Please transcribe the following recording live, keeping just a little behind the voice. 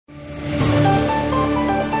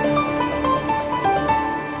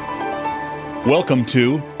Welcome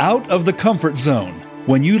to Out of the Comfort Zone.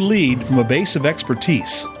 When you lead from a base of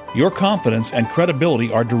expertise, your confidence and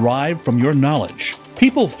credibility are derived from your knowledge.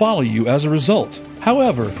 People follow you as a result.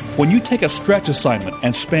 However, when you take a stretch assignment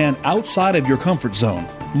and span outside of your comfort zone,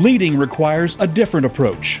 leading requires a different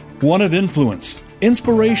approach, one of influence,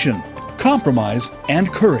 inspiration, compromise,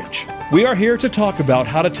 and courage. We are here to talk about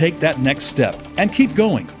how to take that next step and keep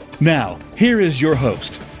going. Now, here is your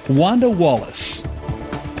host, Wanda Wallace.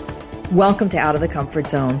 Welcome to Out of the Comfort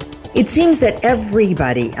Zone. It seems that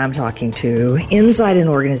everybody I'm talking to inside an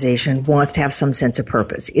organization wants to have some sense of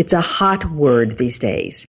purpose. It's a hot word these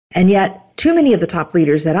days. And yet, too many of the top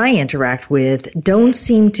leaders that I interact with don't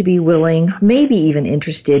seem to be willing, maybe even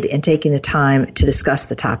interested in taking the time to discuss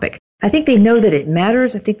the topic. I think they know that it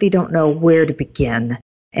matters. I think they don't know where to begin.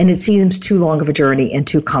 And it seems too long of a journey and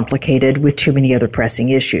too complicated with too many other pressing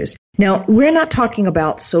issues. Now, we're not talking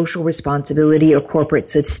about social responsibility or corporate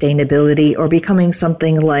sustainability or becoming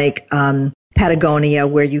something like Patagonia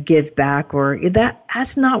where you give back, or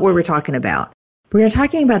that's not what we're talking about. We're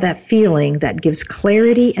talking about that feeling that gives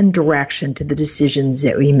clarity and direction to the decisions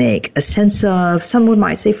that we make, a sense of, someone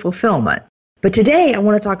might say, fulfillment. But today, I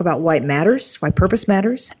want to talk about why it matters, why purpose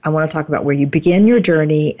matters. I want to talk about where you begin your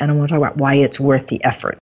journey, and I want to talk about why it's worth the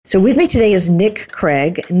effort. So with me today is Nick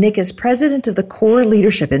Craig. Nick is president of the Core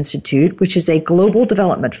Leadership Institute, which is a global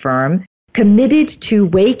development firm committed to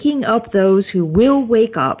waking up those who will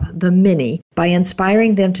wake up, the many, by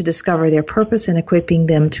inspiring them to discover their purpose and equipping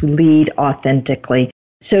them to lead authentically.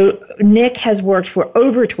 So Nick has worked for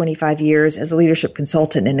over 25 years as a leadership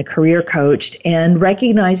consultant and a career coach, and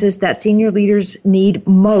recognizes that senior leaders need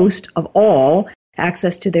most of all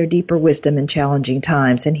access to their deeper wisdom in challenging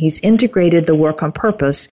times. And he's integrated the work on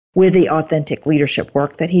purpose with the authentic leadership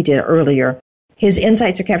work that he did earlier. His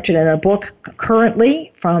insights are captured in a book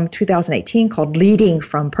currently from 2018 called Leading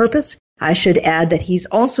from Purpose. I should add that he's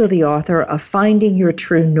also the author of Finding Your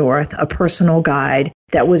True North, a personal guide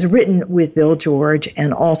that was written with Bill George,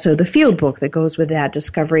 and also the field book that goes with that,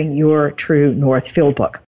 Discovering Your True North field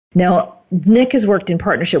book. Now, Nick has worked in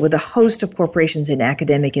partnership with a host of corporations and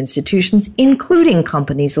academic institutions, including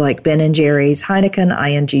companies like Ben & Jerry's, Heineken,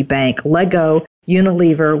 ING Bank, Lego,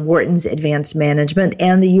 Unilever, Wharton's Advanced Management,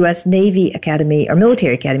 and the U.S. Navy Academy, or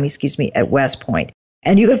Military Academy, at West Point.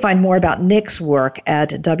 And you can find more about Nick's work at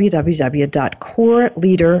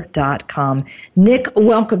www.coreleader.com. Nick,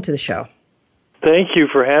 welcome to the show. Thank you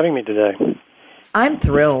for having me today. I'm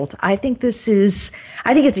thrilled. I think it's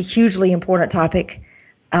a hugely important topic.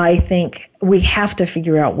 I think we have to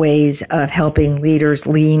figure out ways of helping leaders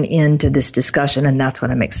lean into this discussion, and that's what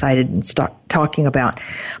I'm excited and start talking about.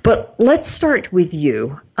 But let's start with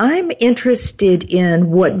you. I'm interested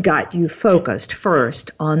in what got you focused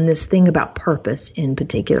first on this thing about purpose in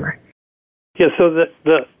particular. Yeah, so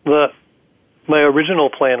my original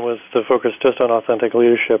plan was to focus just on authentic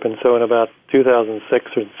leadership, and so in about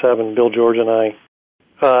 2006 or 2007, Bill George and I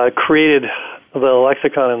created the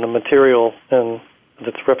lexicon and the material and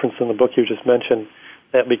that's referenced in the book you just mentioned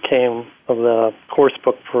that became the course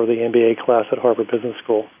book for the MBA class at Harvard Business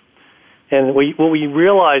School. And what we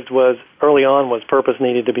realized was early on was purpose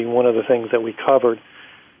needed to be one of the things that we covered,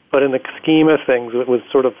 but in the scheme of things, it was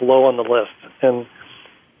sort of low on the list. And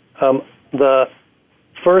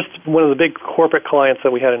one of the big corporate clients that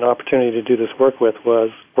we had an opportunity to do this work with was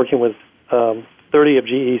working with 30 of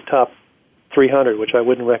GE's top 300, which I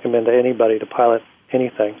wouldn't recommend to anybody to pilot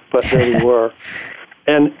anything, but there we were.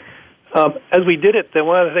 And as we did it, then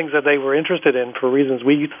one of the things that they were interested in, for reasons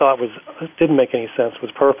we thought didn't make any sense, was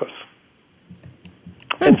purpose.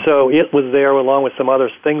 And so it was there along with some other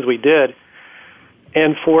things we did.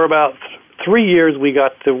 And for about 3 years, we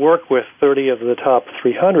got to work with 30 of the top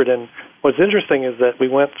 300. And what's interesting is that we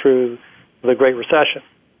went through the Great Recession.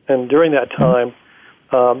 And during that time,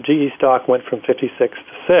 GE stock went from 56 to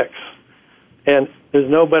 6. And there's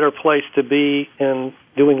no better place to be in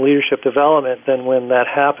doing leadership development than when that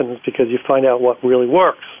happens, because you find out what really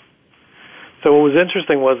works. So what was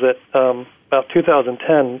interesting was that about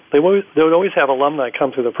 2010, they would always have alumni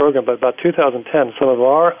come through the program, but about 2010, some of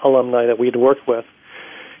our alumni that we'd worked with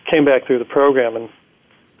came back through the program, and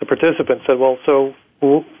the participants said, well, so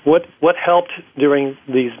what helped during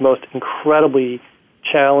these most incredibly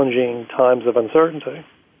challenging times of uncertainty?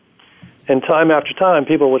 And time after time,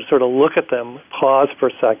 people would sort of look at them, pause for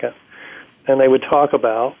a second, and they would talk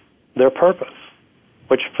about their purpose,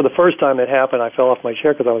 which for the first time it happened, I fell off my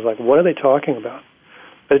chair because I was like, what are they talking about?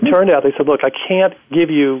 But it turned out, they said, look, I couldn't give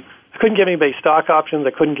anybody stock options.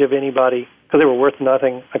 I couldn't give anybody, because they were worth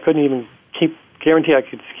nothing. I couldn't even guarantee I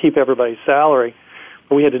could keep everybody's salary.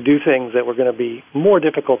 But we had to do things that were going to be more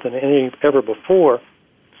difficult than ever before.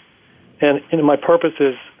 And my purpose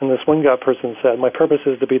is, and this one person said, my purpose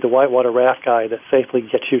is to be the whitewater raft guy that safely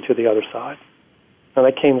gets you to the other side. And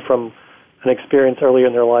that came from an experience earlier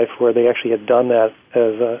in their life where they actually had done that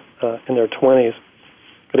as in their 20s.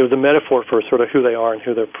 But it was a metaphor for sort of who they are and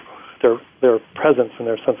who their presence and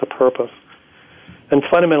their sense of purpose. And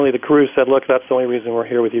fundamentally, the crew said, look, that's the only reason we're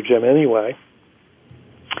here with you, Jim, anyway.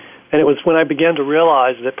 And it was when I began to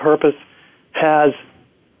realize that purpose has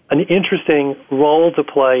an interesting role to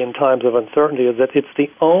play in times of uncertainty, is that it's the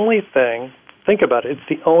only thing, think about it, it's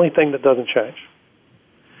the only thing that doesn't change.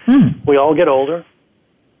 We all get older.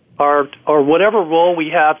 Our whatever role we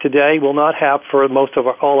have today will not have for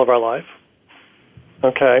all of our life.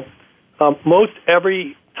 Okay? Most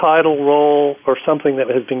every title, role, or something that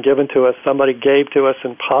has been given to us, somebody gave to us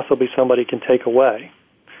and possibly somebody can take away.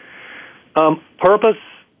 Purpose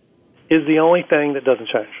is the only thing that doesn't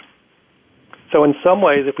change. So in some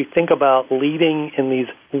ways, if we think about leading in these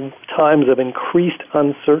times of increased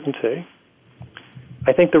uncertainty,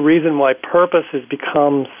 I think the reason why purpose has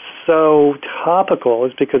become so topical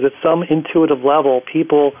is because at some intuitive level,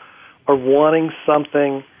 people are wanting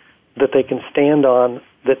something that they can stand on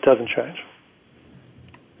that doesn't change.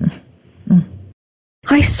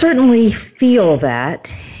 I certainly feel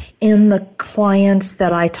that in the clients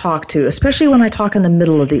that I talk to, especially when I talk in the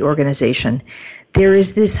middle of the organization. There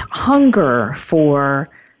is this hunger for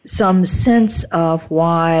some sense of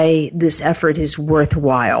why this effort is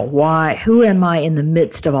worthwhile. Who am I in the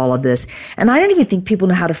midst of all of this? And I don't even think people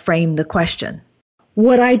know how to frame the question.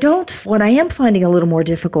 What I am finding a little more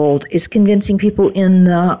difficult is convincing people in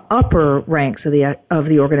the upper ranks of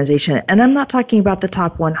the organization. And I'm not talking about the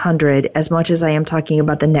top 100 as much as I am talking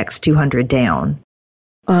about the next 200 down.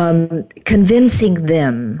 Convincing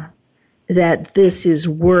them that this is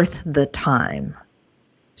worth the time.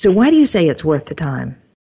 So why do you say it's worth the time?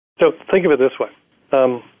 So think of it this way.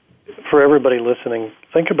 For everybody listening,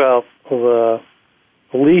 think about the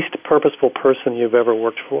least purposeful person you've ever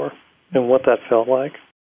worked for and what that felt like.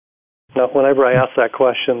 Now, whenever I ask that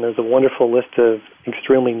question, there's a wonderful list of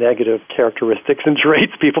extremely negative characteristics and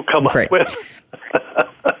traits people come up with.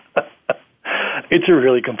 It's a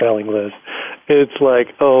really compelling list. It's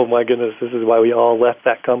like, oh my goodness, this is why we all left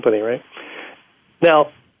that company, right?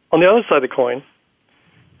 Now, on the other side of the coin,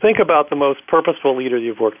 think about the most purposeful leader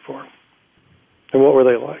you've worked for. And what were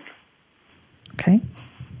they like? Okay.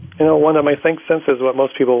 You know, one of my think senses, what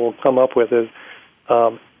most people will come up with is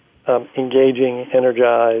engaging,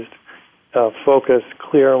 energized, focused,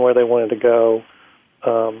 clear on where they wanted to go.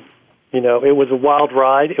 It was a wild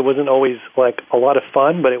ride. It wasn't always like a lot of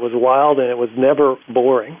fun, but it was wild and it was never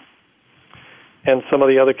boring. And some of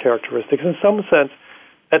the other characteristics, in some sense,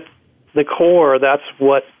 at the core, that's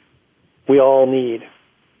what we all need.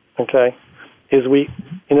 Okay,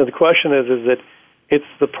 the question is that it's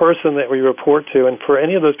the person that we report to, and for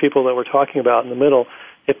any of those people that we're talking about in the middle,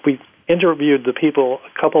 if we interviewed the people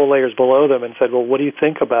a couple of layers below them and said, well, what do you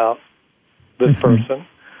think about this person?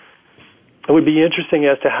 It would be interesting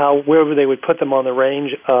as to wherever they would put them on the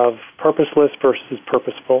range of purposeless versus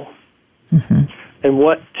purposeful, and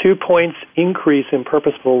what 2 points increase in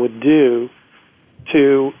purposeful would do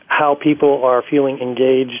to how people are feeling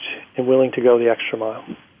engaged and willing to go the extra mile.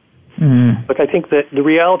 Look, I think that the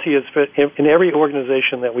reality is that in every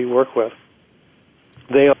organization that we work with,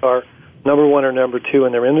 they are number one or number two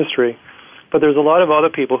in their industry, but there's a lot of other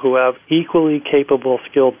people who have equally capable,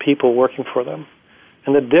 skilled people working for them.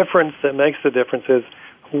 And the difference that makes the difference is,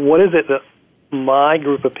 what is it that my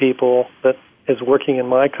group of people that is working in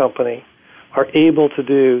my company are able to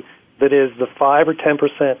do that is the 5 or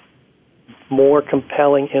 10% more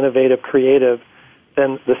compelling, innovative, creative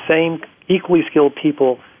than the same equally skilled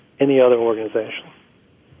people in the other organization?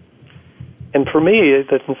 And for me,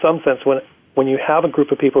 that in some sense, when you have a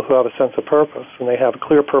group of people who have a sense of purpose, and they have a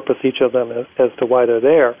clear purpose, each of them, as to why they're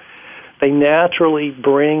there, they naturally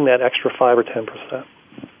bring that extra 5 or 10%.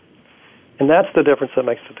 And that's the difference that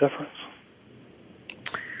makes the difference.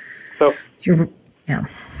 So,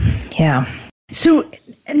 yeah. So,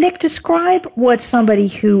 Nick, describe what somebody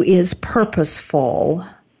who is purposeful.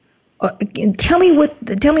 Tell me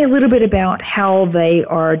a little bit about how they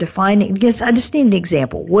are defining. Because I just need an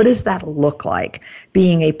example. What does that look like,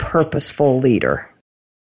 being a purposeful leader?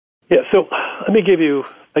 Yeah. So let me give you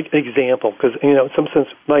an example, because in some sense,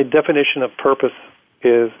 my definition of purpose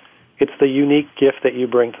is it's the unique gift that you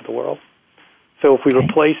bring to the world. So if we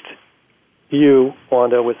replaced you,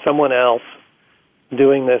 Wanda, with someone else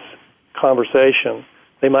doing this conversation,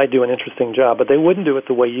 they might do an interesting job, but they wouldn't do it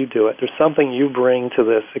the way you do it. There's something you bring to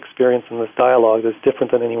this experience and this dialogue that's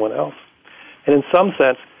different than anyone else. And in some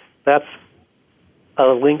sense, that's a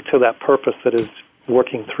link to that purpose that is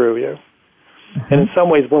working through you. And in some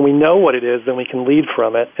ways, when we know what it is, then we can lead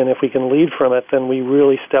from it. And if we can lead from it, then we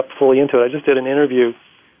really step fully into it. I just did an interview,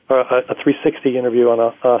 a 360 interview on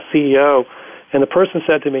a CEO, and the person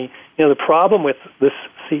said to me, the problem with this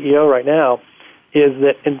CEO right now is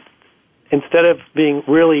that instead of being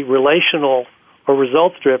really relational or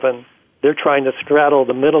results-driven, they're trying to straddle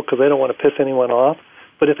the middle because they don't want to piss anyone off.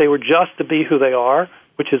 But if they were just to be who they are,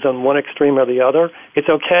 which is on one extreme or the other, it's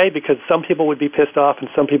okay because some people would be pissed off and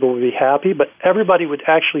some people would be happy, but everybody would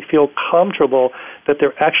actually feel comfortable that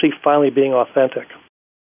they're actually finally being authentic.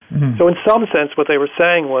 Mm-hmm. So in some sense, what they were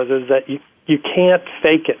saying is that you can't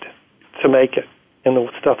fake it to make it in the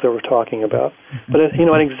stuff that we're talking about. Mm-hmm. But,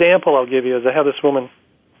 an example I'll give you is I have this woman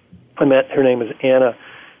I met. Her name is Anna,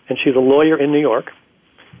 and she's a lawyer in New York.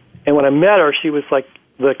 And when I met her, she was like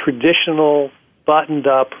the traditional,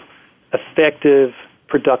 buttoned-up, effective,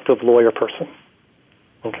 productive lawyer person.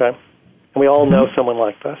 Okay? And we all know someone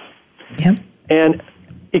like this. Yeah. And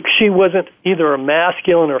if she wasn't either a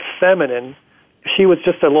masculine or feminine, she was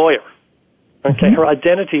just a lawyer. Okay? Mm-hmm. Her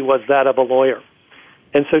identity was that of a lawyer.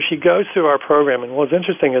 And so she goes through our program, and what's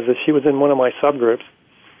interesting is that she was in one of my subgroups.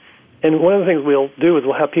 And one of the things we'll do is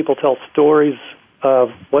we'll have people tell stories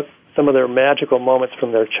of what some of their magical moments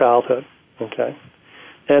from their childhood. Okay?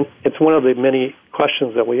 And it's one of the many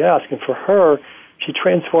questions that we ask. And for her, she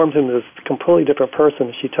transforms into this completely different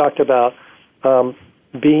person. She talked about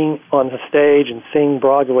being on the stage and singing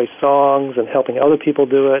Broadway songs and helping other people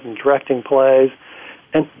do it and directing plays.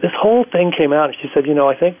 And this whole thing came out, and she said,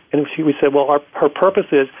 I think, and we said, well, her purpose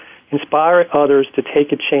is inspire others to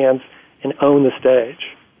take a chance and own the stage.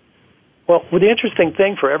 Well, the interesting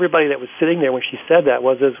thing for everybody that was sitting there when she said that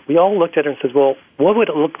was we all looked at her and said, well, what would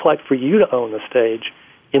it look like for you to own the stage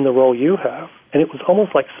in the role you have? And it was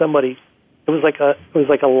almost like it was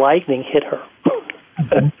like a lightning hit her.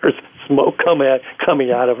 There's smoke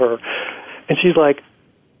coming out of her. And she's like,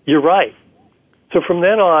 you're right. So from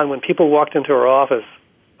then on, when people walked into her office,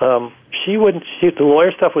 the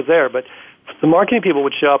lawyer stuff was there, but the marketing people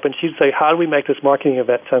would show up and she'd say, how do we make this marketing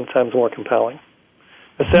event 10 times more compelling?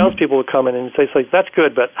 The salespeople would come in and say, that's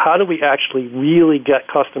good, but how do we actually really get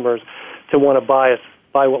customers to want to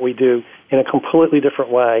buy what we do in a completely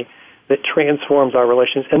different way that transforms our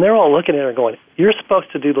relations? And they're all looking at her going, you're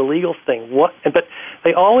supposed to do the legal thing. What? But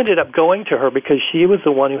they all ended up going to her because she was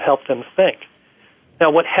the one who helped them think.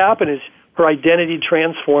 Now, what happened is her identity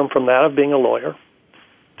transformed from that of being a lawyer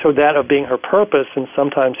to that of being her purpose, and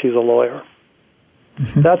sometimes she's a lawyer.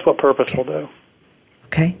 Mm-hmm. That's what purpose will do.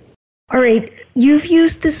 Okay. All right. You've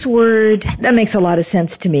used this word. That makes a lot of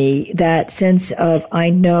sense to me, that sense of I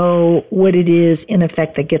know what it is, in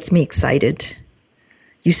effect, that gets me excited.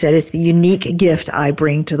 You said it's the unique gift I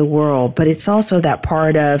bring to the world, but it's also that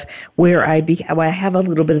part of where I have a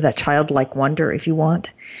little bit of that childlike wonder, if you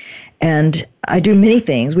want. And I do many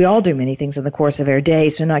things. We all do many things in the course of our day,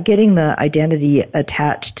 so not getting the identity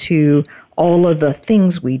attached to all of the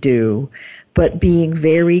things we do, but being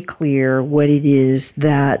very clear what it is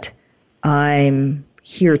that I'm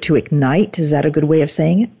here to ignite. Is that a good way of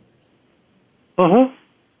saying it? Mm-hmm.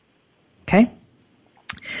 Okay.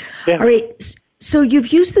 Yeah. All right. So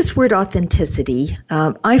you've used this word authenticity.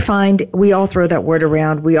 I find we all throw that word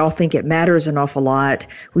around. We all think it matters an awful lot.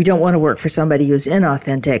 We don't want to work for somebody who's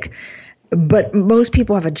inauthentic. But most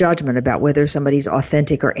people have a judgment about whether somebody's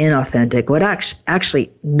authentic or inauthentic without actually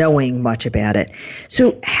knowing much about it.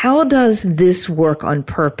 So how does this work on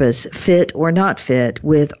purpose fit or not fit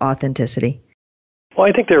with authenticity? Well,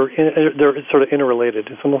 I think they're sort of interrelated.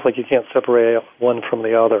 It's almost like you can't separate one from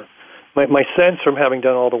the other. My sense from having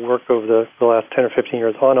done all the work over the last 10 or 15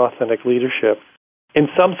 years on authentic leadership, in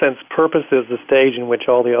some sense, purpose is the stage in which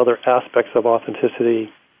all the other aspects of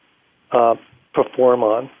authenticity perform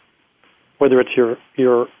on. Whether it's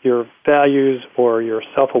your values or your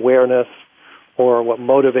self-awareness or what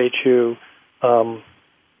motivates you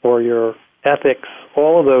or your ethics,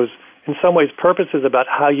 all of those, in some ways, purpose is about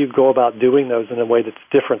how you go about doing those in a way that's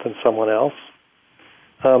different than someone else.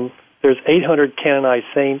 There's 800 canonized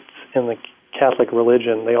saints in the Catholic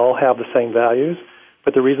religion. They all have the same values,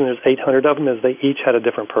 but the reason there's 800 of them is they each had a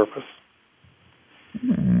different purpose.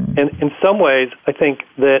 Mm-hmm. And in some ways, I think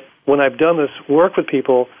that when I've done this work with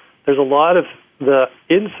people, there's a lot of the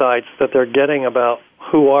insights that they're getting about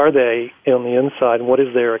who are they on the inside and what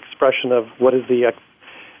is their expression of what is the...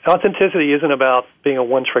 Authenticity isn't about being a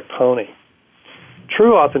one-trick pony.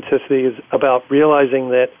 True authenticity is about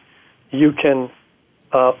realizing that you can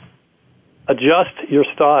adjust your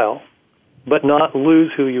style but not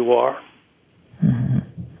lose who you are.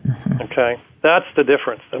 Mm-hmm. Okay? That's the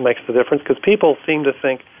difference that makes the difference, because people seem to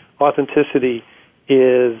think authenticity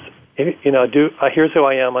is... here's who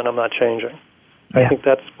I am, and I'm not changing. I think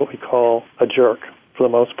that's what we call a jerk for the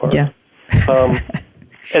most part. Yeah.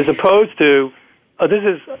 As opposed to, this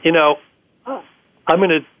is, I'm going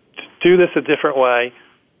to do this a different way,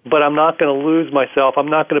 but I'm not going to lose myself. I'm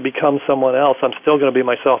not going to become someone else. I'm still going to be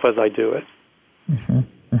myself as I do it.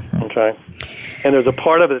 Okay? And there's a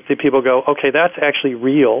part of it that people go, okay, that's actually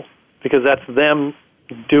real because that's them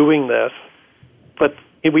doing this. But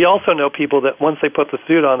we also know people that once they put the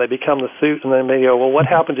suit on, they become the suit, and then they go, well, what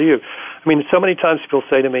happened to you? I mean, so many times people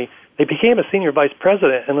say to me, they became a senior vice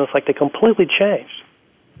president, and it's like they completely changed.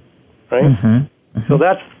 Right? So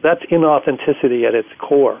that's inauthenticity at its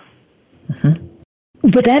core.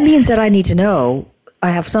 But that means that I need to know, I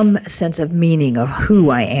have some sense of meaning of who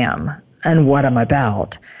I am and what I'm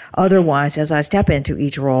about. Otherwise, as I step into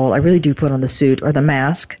each role, I really do put on the suit or the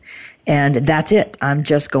mask, and that's it. I'm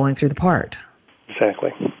just going through the part.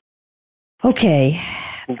 Exactly. Okay.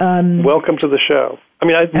 Welcome to the show. I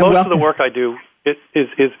mean, most of the work I do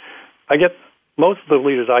is I get, most of the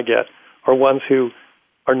leaders I get are ones who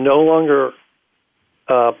are no longer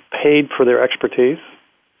paid for their expertise.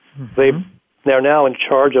 They're now in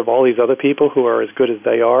charge of all these other people who are as good as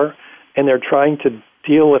they are, and they're trying to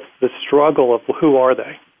deal with the struggle of who are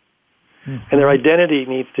they. And their identity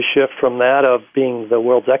needs to shift from that of being the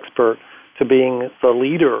world's expert to being the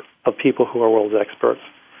leader of people who are world's experts.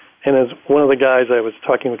 And as one of the guys I was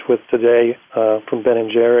talking with today from Ben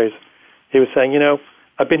 & Jerry's, he was saying,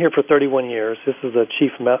 I've been here for 31 years. This is the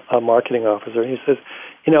chief marketing officer. He says,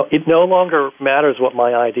 it no longer matters what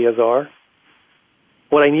my ideas are.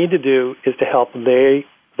 What I need to do is to help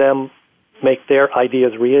them make their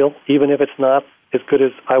ideas real, even if it's not as good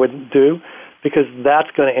as I would do, because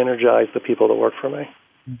that's going to energize the people that work for me.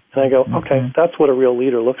 And I go, okay, that's what a real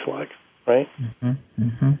leader looks like, right?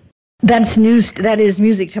 That's news. That is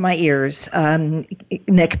music to my ears,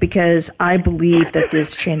 Nick, because I believe that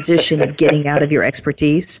this transition of getting out of your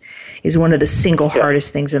expertise is one of the single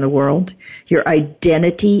hardest things in the world. Your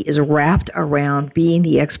identity is wrapped around being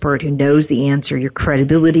the expert who knows the answer. Your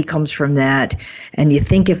credibility comes from that. And you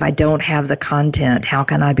think, if I don't have the content, how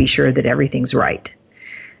can I be sure that everything's right?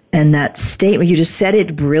 And that statement, you just said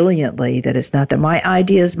it brilliantly, that it's not that my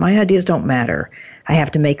ideas don't matter. I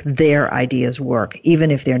have to make their ideas work,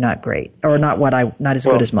 even if they're not great or not as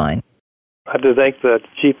good as mine. I have to thank the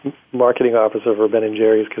chief marketing officer for Ben &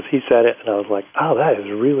 Jerry's because he said it, and I was like, oh, that is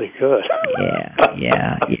really good.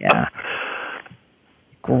 Yeah.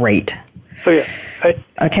 Great. So I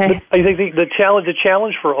think the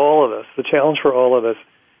challenge for all of us,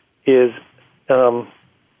 is,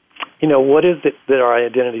 what is it that our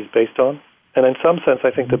identity is based on? And in some sense,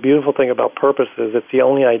 I think the beautiful thing about purpose is it's the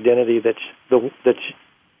only identity that's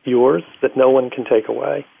yours, that no one can take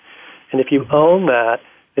away. And if you own that,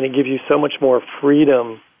 then it gives you so much more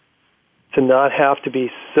freedom to not have to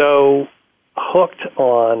be so hooked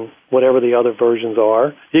on whatever the other versions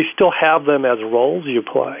are. You still have them as roles you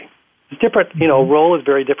play. It's different. A role is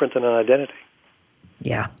very different than an identity.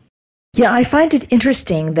 Yeah. Yeah, I find it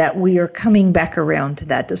interesting that we are coming back around to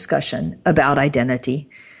that discussion about identity.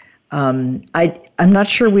 I'm not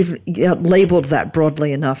sure we've labeled that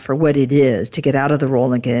broadly enough for what it is to get out of the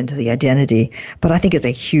role and get into the identity, but I think it's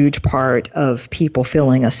a huge part of people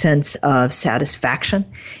feeling a sense of satisfaction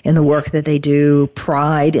in the work that they do,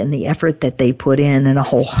 pride in the effort that they put in, and a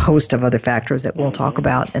whole host of other factors that we'll talk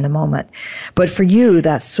about in a moment. But for you,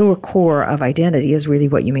 that sort of core of identity is really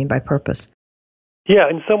what you mean by purpose. Yeah,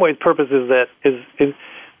 in some ways, purpose is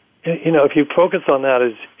if you focus on that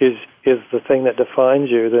is the thing that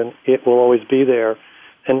defines you, then it will always be there.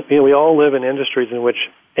 And we all live in industries in which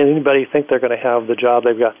anybody think they're going to have the job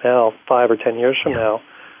they've got now 5 or 10 years from now.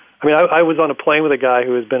 I mean, I was on a plane with a guy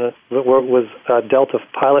who was a Delta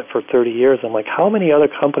pilot for 30 years. I'm like, how many other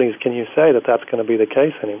companies can you say that that's going to be the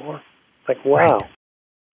case anymore? Like, wow. Right.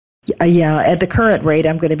 Yeah, at the current rate,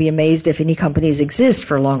 I'm going to be amazed if any companies exist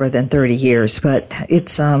for longer than 30 years. But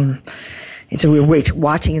we're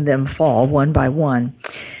watching them fall one by one.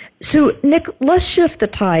 So, Nick, let's shift the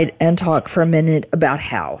tide and talk for a minute about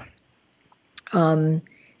how.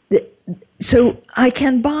 So I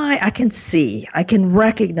can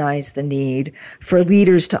recognize the need for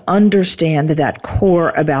leaders to understand that core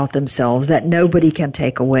about themselves that nobody can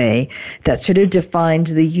take away, that sort of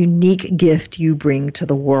defines the unique gift you bring to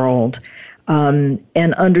the world, and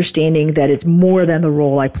understanding that it's more than the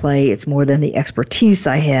role I play, it's more than the expertise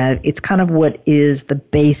I have, it's kind of what is the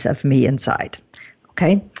base of me inside.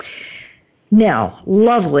 Okay? Now,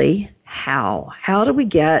 lovely, how? How do we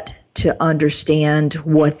get to understand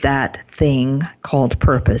what that thing called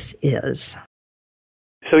purpose is?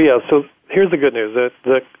 So here's the good news.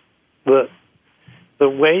 The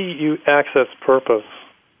way you access purpose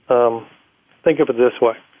think of it this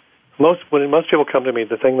way. When most people come to me,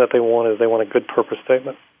 the thing that they want is they want a good purpose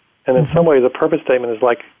statement. And in some ways, a purpose statement is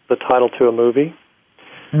like the title to a movie.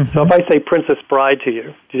 So if I say Princess Bride to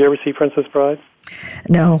you, did you ever see Princess Bride?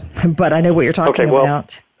 No, but I know what you're talking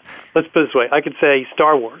about. Let's put it this way. I could say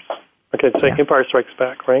Star Wars. Okay, say Empire Strikes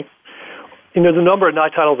Back, right? And there's a number of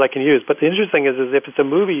titles I can use, but the interesting is if it's a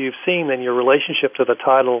movie you've seen, then your relationship to the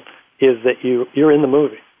title is that you're in the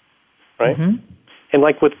movie, right? And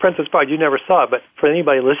like with Princess Bride, you never saw it, but for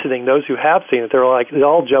anybody listening, those who have seen it, they'll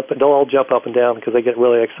all jump up and down because they get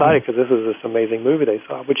really excited because this is this amazing movie they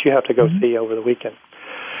saw, which you have to go see over the weekend.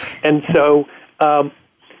 And so,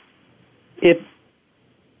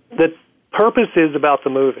 the purpose is about the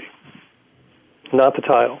movie, not the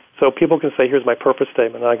title. So people can say, "Here's my purpose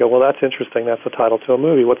statement," and I go, "Well, that's interesting. That's the title to a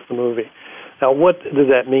movie. What's the movie?" Now, what does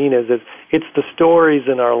that mean? Is it's the stories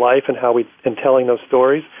in our life and and telling those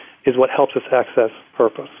stories is what helps us access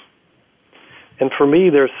purpose. And for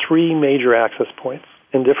me, there's three major access points,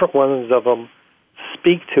 and different ones of them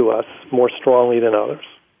speak to us more strongly than others.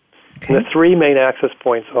 Okay. And the three main access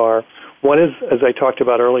points are, one is, as I talked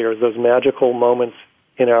about earlier, those magical moments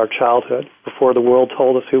in our childhood before the world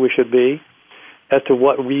told us who we should be, as to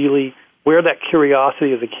where that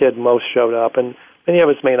curiosity as a kid most showed up. And many of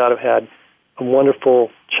us may not have had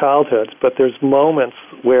wonderful childhoods, but there's moments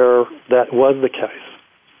where that was the case.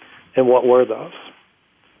 And what were those?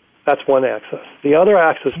 That's one access. The other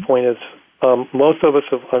access point is most of us,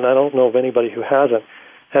 and I don't know of anybody who hasn't,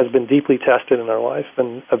 has been deeply tested in our life,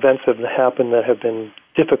 and events have happened that have been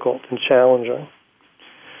difficult and challenging.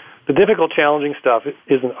 The difficult, challenging stuff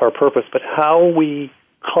isn't our purpose, but how we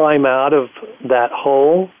climb out of that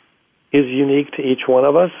hole is unique to each one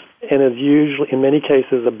of us and is usually, in many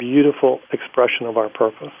cases, a beautiful expression of our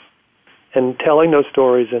purpose. And telling those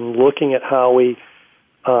stories and looking at how we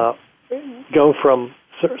go from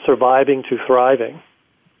surviving to thriving,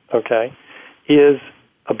 okay, is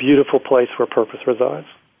a beautiful place where purpose resides.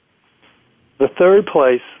 The third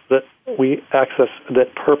place that we access,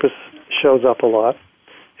 that purpose shows up a lot,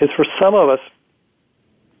 is for some of us,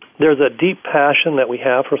 there's a deep passion that we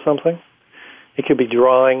have for something. It could be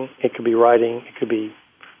drawing, it could be writing, it could be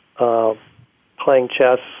playing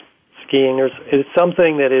chess, skiing. It's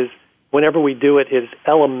something that is, whenever we do it, is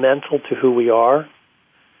elemental to who we are.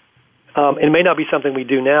 It may not be something we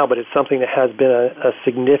do now, but it's something that has been a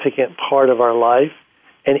significant part of our life.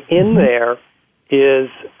 And in there is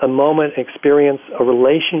a moment, experience, a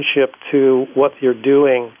relationship to what you're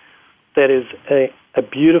doing that is a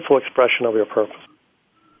beautiful expression of your purpose.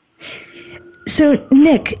 So,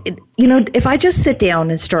 Nick, if I just sit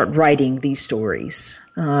down and start writing these stories,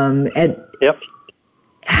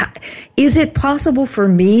 is it possible for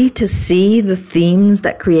me to see the themes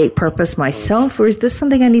that create purpose myself, or is this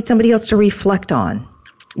something I need somebody else to reflect on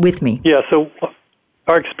with me? Yeah, so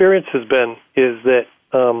our experience is that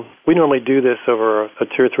we normally do this over a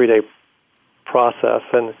 2 or 3 day process,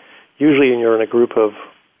 and usually you're in a group of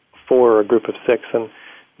 4 or a group of 6, and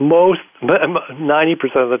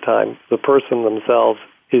 90% of the time, the person themselves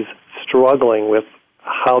is struggling with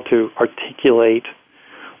how to articulate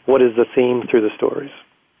what is the theme through the stories.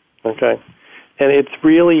 Okay? And it's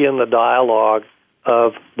really in the dialogue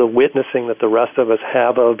of the witnessing that the rest of us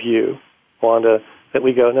have of you, Wanda, that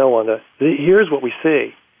we go, no, Wanda, here's what we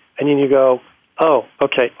see. And then you go, oh,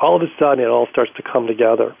 okay, all of a sudden it all starts to come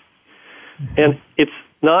together. And it's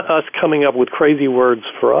not us coming up with crazy words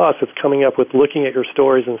for us. It's coming up with looking at your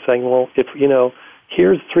stories and saying, well,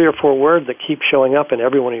 here's 3 or 4 words that keep showing up in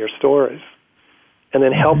every one of your stories, and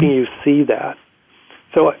then helping you see that.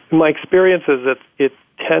 So my experience is that it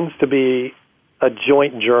tends to be a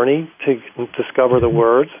joint journey to discover the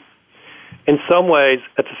words. In some ways,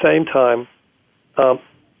 at the same time,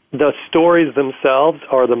 the stories themselves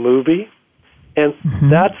are the movie, and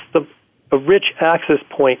that's a rich access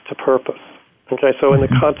point to purpose. Okay, so in the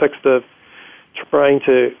context of trying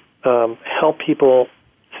to help people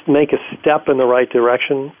make a step in the right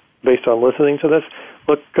direction based on listening to this,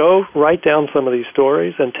 go write down some of these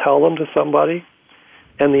stories and tell them to somebody,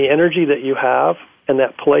 and the energy that you have and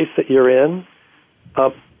that place that you're in,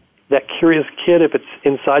 that curious kid, if it's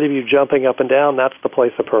inside of you jumping up and down, that's the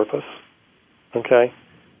place of purpose. Okay?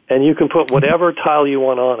 And you can put whatever tile you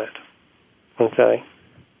want on it. Okay?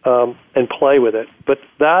 And play with it. But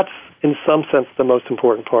that's, in some sense, the most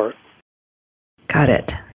important part. Got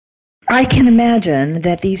it. I can imagine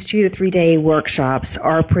that these 2 to 3 day workshops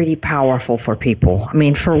are pretty powerful for people. I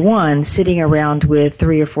mean, for one, sitting around with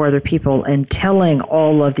 3 or 4 other people and telling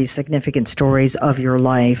all of these significant stories of your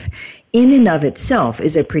life in and of itself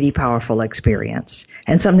is a pretty powerful experience,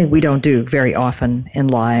 and something we don't do very often in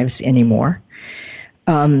lives anymore.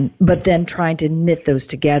 But then trying to knit those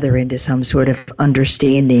together into some sort of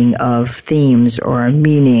understanding of themes or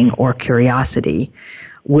meaning or curiosity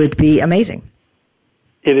would be amazing.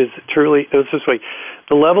 It is truly, it's this way.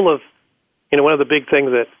 The level of, one of the big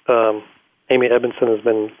things that Amy Edmondson has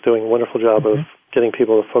been doing a wonderful job of getting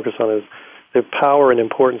people to focus on is the power and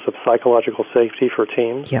importance of psychological safety for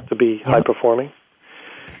teams to be high-performing.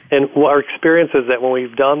 And our experience is that when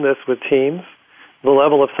we've done this with teams, the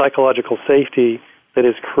level of psychological safety that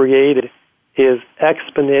is created is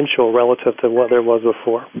exponential relative to what there was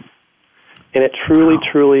before. And it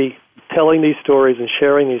truly, telling these stories and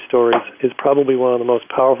sharing these stories is probably one of the most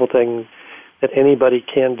powerful things that anybody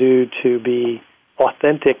can do to be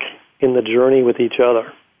authentic in the journey with each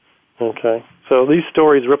other. Okay? So these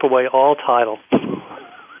stories rip away all title.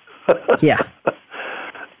 Yeah.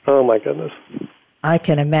 Oh, my goodness. I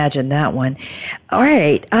can imagine that one. All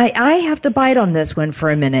right. I have to bite on this one for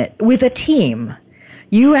a minute. With a team,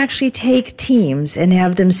 you actually take teams and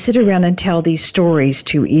have them sit around and tell these stories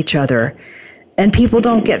to each other, and people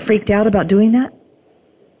don't get freaked out about doing that?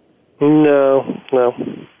 No.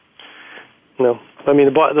 I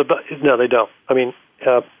mean, no, they don't. I mean,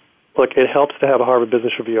 look, it helps to have a Harvard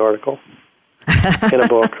Business Review article in a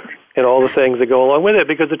book and all the things that go along with it,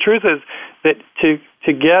 because the truth is that to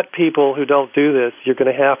get people who don't do this, you're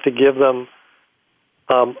going to have to give them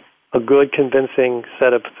a good, convincing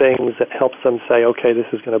set of things that helps them say, okay, this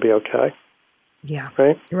is going to be okay. Yeah.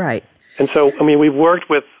 Right. And so, I mean, we've worked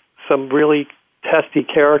with some really testy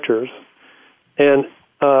characters, and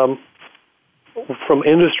from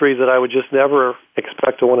industries that I would just never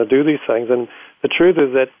expect to want to do these things. And the truth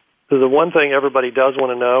is that the one thing everybody does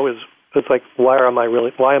want to know is, it's like, why am I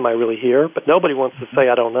really here? But nobody wants to say,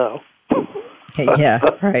 I don't know. Yeah,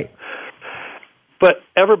 right. But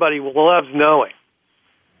everybody loves knowing.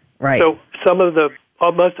 Right. So some of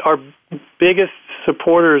our biggest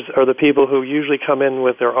supporters are the people who usually come in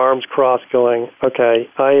with their arms crossed going, okay,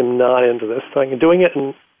 I am not into this thing. And doing it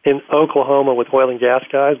in Oklahoma with oil and gas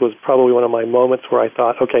guys was probably one of my moments where I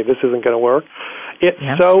thought, okay, this isn't going to work. It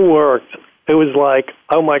so worked. It was like,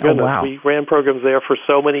 oh my goodness, we ran programs there for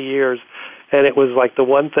so many years, and it was like the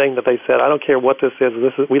one thing that they said, I don't care what this is,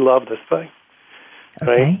 we love this thing.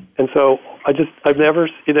 Okay. Right? And so I've never,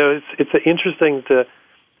 it's interesting to,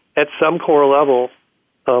 at some core level,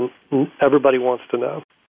 everybody wants to know.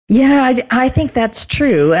 Yeah, I think that's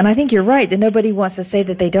true, and I think you're right that nobody wants to say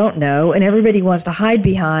that they don't know, and everybody wants to hide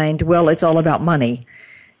behind, well, it's all about money,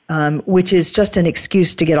 which is just an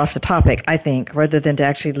excuse to get off the topic, I think, rather than to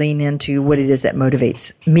actually lean into what it is that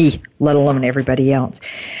motivates me, let alone everybody else.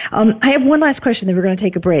 I have one last question, then we're going to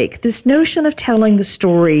take a break. This notion of telling the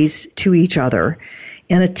stories to each other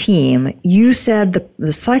in a team, you said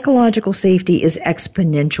the psychological safety is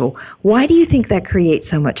exponential. Why do you think that creates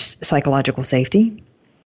so much psychological safety?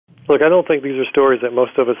 Look, I don't think these are stories that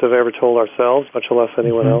most of us have ever told ourselves, much less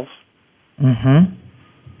anyone else. Mm-hmm.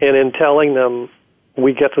 And in telling them,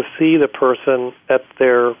 we get to see the person at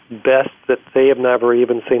their best that they have never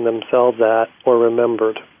even seen themselves at or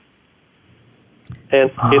remembered. And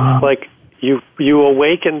it's like you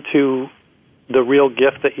awaken to the real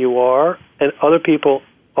gift that you are, and other people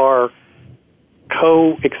are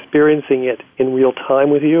co-experiencing it in real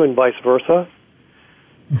time with you and vice versa.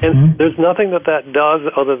 And there's nothing that does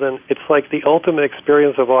other than it's like the ultimate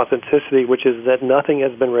experience of authenticity, which is that nothing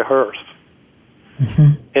has been rehearsed.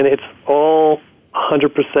 And it's all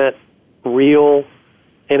 100% real,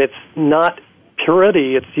 and it's not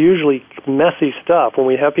purity. It's usually messy stuff. When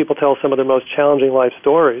we have people tell some of their most challenging life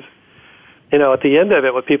stories, at the end of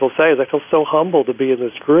it, what people say is, I feel so humbled to be in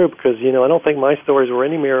this group because, I don't think my stories were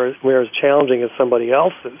anywhere as challenging as somebody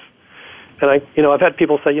else's. And I've had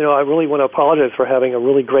people say, I really want to apologize for having a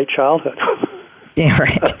really great childhood. Yeah,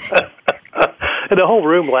 right. And the whole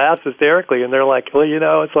room laughs hysterically, and they're like, well,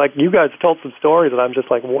 it's like you guys told some stories, and I'm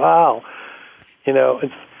just like, wow.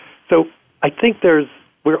 So I think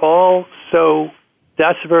we're all so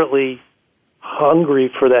desperately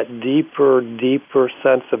hungry for that deeper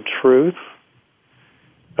sense of truth.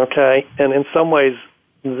 Okay, and in some ways,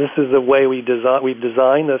 this is the way we've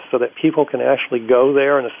designed this so that people can actually go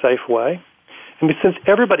there in a safe way. And since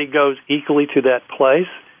everybody goes equally to that place,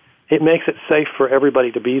 it makes it safe for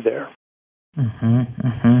everybody to be there.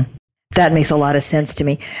 That makes a lot of sense to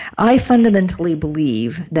me. I fundamentally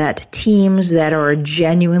believe that teams that are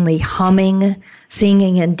genuinely humming,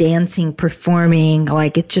 singing and dancing, performing,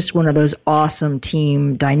 like it's just one of those awesome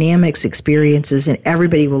team dynamics experiences, and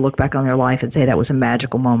everybody will look back on their life and say that was a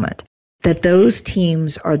magical moment. That those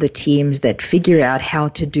teams are the teams that figure out how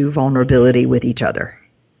to do vulnerability with each other.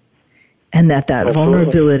 And that Absolutely.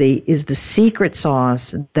 vulnerability is the secret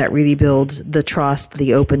sauce that really builds the trust,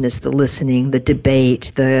 the openness, the listening, the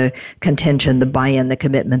debate, the contention, the buy-in, the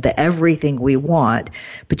commitment, the everything we want.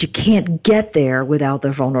 But you can't get there without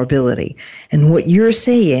the vulnerability. And what you're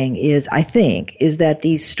saying is, I think, is that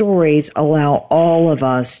these stories allow all of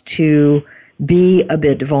us to be a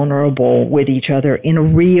bit vulnerable with each other in a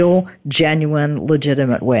real, genuine,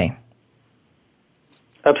 legitimate way.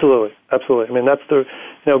 Absolutely. I mean, that's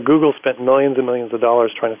Google spent millions and millions of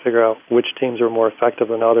dollars trying to figure out which teams are more effective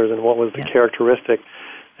than others and what was the characteristic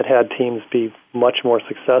that had teams be much more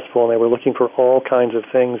successful. And they were looking for all kinds of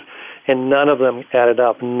things, and none of them added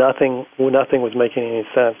up. Nothing was making any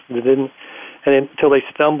sense. They didn't, and until they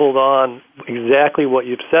stumbled on exactly what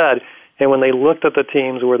you've said. And when they looked at the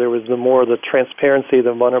teams where there was the transparency,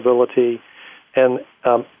 the vulnerability, and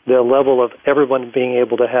the level of everyone being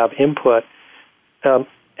able to have input, and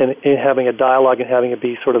having a dialogue and having it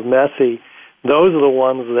be sort of messy, those are the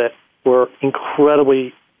ones that were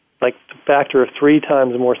incredibly, like, the factor of 3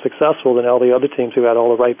 times more successful than all the other teams who had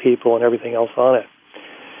all the right people and everything else on it.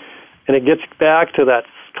 And it gets back to that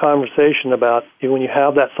conversation about when you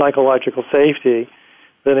have that psychological safety,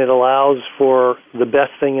 then it allows for the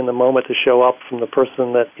best thing in the moment to show up from the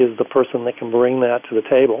person that is the person that can bring that to the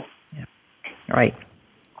table. Yeah. Right.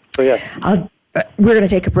 So, yeah. We're going to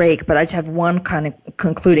take a break, but I just have one kind of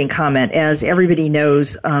concluding comment. As everybody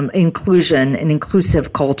knows, inclusion and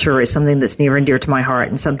inclusive culture is something that's near and dear to my heart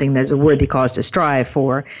and something that's a worthy cause to strive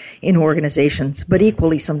for in organizations, but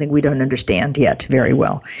equally something we don't understand yet very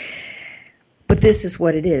well. But this is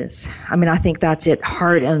what it is. I mean, I think that's it,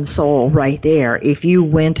 heart and soul right there. If you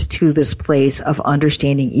went to this place of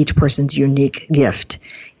understanding each person's unique gift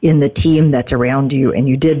in the team that's around you, and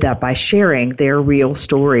you did that by sharing their real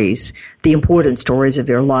stories, the important stories of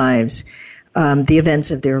their lives, the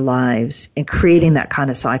events of their lives, and creating that kind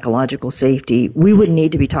of psychological safety, we wouldn't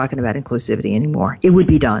need to be talking about inclusivity anymore. It would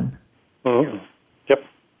be done. Mm-hmm. Yep.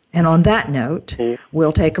 And on that note,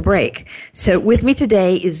 we'll take a break. So with me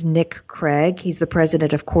today is Nick Craig. He's the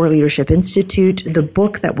president of Core Leadership Institute. The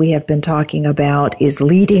book that we have been talking about is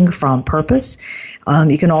Leading from Purpose.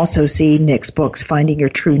 You can also see Nick's books, Finding Your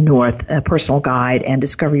True North, a personal guide, and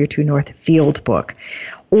Discover Your True North field book.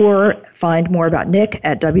 Or find more about Nick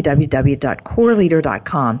at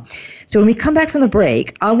www.coreleader.com. So when we come back from the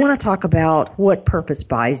break, I want to talk about what purpose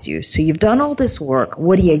buys you. So you've done all this work.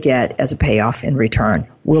 What do you get as a payoff in return?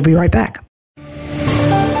 We'll be right back.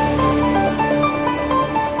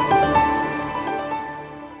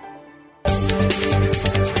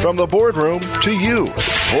 From the boardroom to you,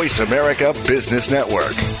 Voice America Business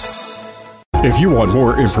Network. If you want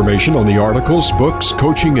more information on the articles, books,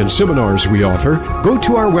 coaching, and seminars we offer, go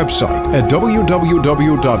to our website at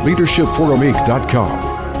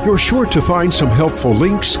www.leadershipforuminc.com. You're sure to find some helpful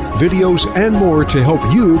links, videos, and more to help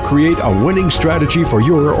you create a winning strategy for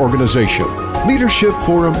your organization. Leadership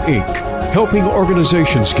Forum, Inc., helping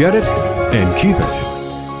organizations get it and keep it.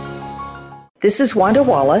 This is Wanda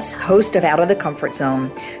Wallace, host of Out of the Comfort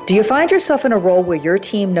Zone. Do you find yourself in a role where your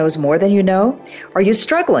team knows more than you know? Are you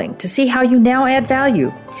struggling to see how you now add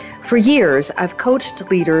value? For years, I've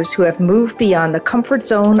coached leaders who have moved beyond the comfort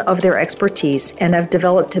zone of their expertise and have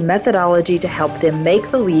developed a methodology to help them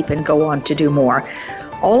make the leap and go on to do more.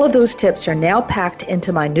 All of those tips are now packed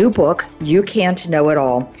into my new book, You Can't Know It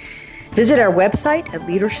All. Visit our website at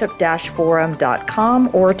leadership-forum.com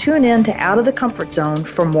or tune in to Out of the Comfort Zone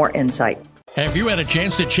for more insight. Have you had a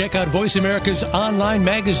chance to check out Voice America's online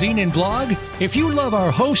magazine and blog? If you love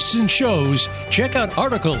our hosts and shows, check out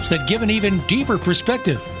articles that give an even deeper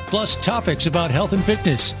perspective, plus topics about health and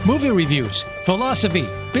fitness, movie reviews, philosophy,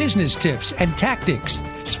 business tips and tactics,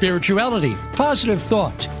 spirituality, positive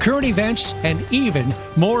thought, current events, and even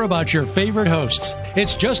more about your favorite hosts.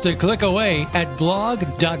 It's just a click away at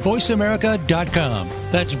blog.voiceamerica.com.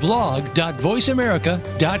 That's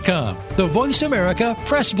blog.voiceamerica.com. The Voice America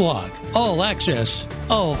Press Blog. All access,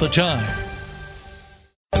 all the time.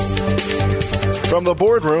 From the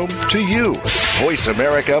boardroom to you, Voice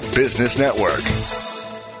America Business Network.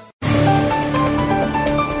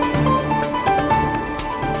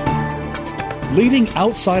 Leading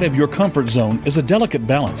outside of your comfort zone is a delicate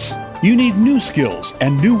balance. You need new skills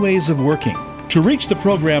and new ways of working. To reach the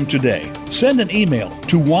program today, send an email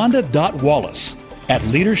to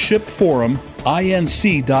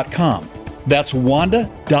wanda.wallace@leadershipforuminc.com. That's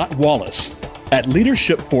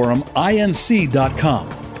wanda.wallace@leadershipforuminc.com.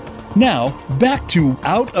 Now, back to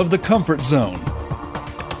Out of the Comfort Zone.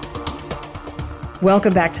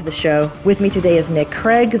 Welcome back to the show. With me today is Nick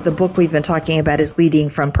Craig. The book we've been talking about is Leading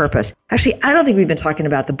from Purpose. Actually, I don't think we've been talking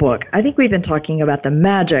about the book. I think we've been talking about the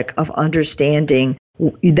magic of understanding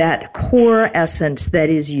that core essence that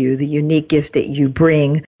is you, the unique gift that you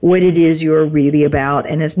bring, what it is you're really about.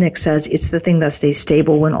 And as Nick says, it's the thing that stays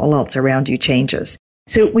stable when all else around you changes.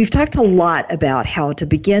 So we've talked a lot about how to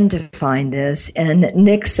begin to find this, and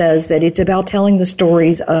Nick says that it's about telling the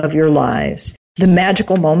stories of your lives, the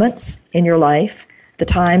magical moments in your life, the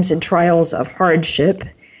times and trials of hardship,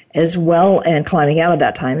 as well, and climbing out of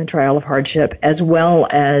that time and trial of hardship, as well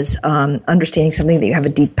as understanding something that you have a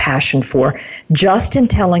deep passion for, just in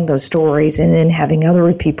telling those stories and then having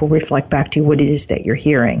other people reflect back to you what it is that you're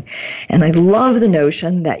hearing. And I love the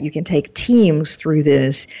notion that you can take teams through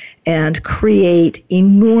this and create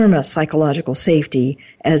enormous psychological safety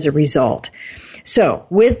as a result. So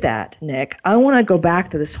with that, Nick, I want to go back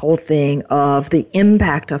to this whole thing of the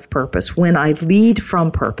impact of purpose. When I lead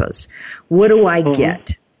from purpose, what do I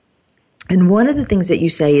get? And one of the things that you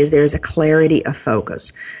say is there's a clarity of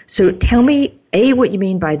focus. So tell me, A, what you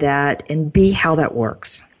mean by that, and B, how that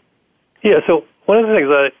works. Yeah, so one of the things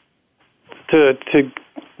that,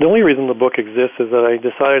 the only reason the book exists is that I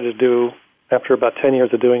decided to do, after about 10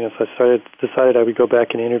 years of doing this, I decided I would go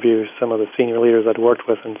back and interview some of the senior leaders I'd worked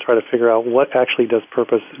with and try to figure out what actually does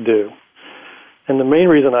purpose do. And the main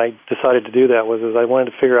reason I decided to do that was I wanted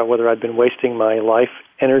to figure out whether I'd been wasting my life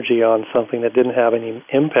energy on something that didn't have any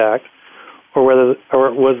impact, or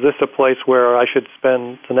was this a place where I should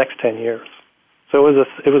spend the next 10 years? So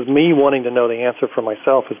it was me wanting to know the answer for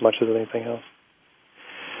myself as much as anything else.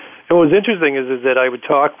 And what was interesting is that I would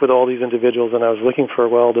talk with all these individuals, and I was looking for,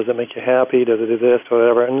 well, does it make you happy? Does it do this or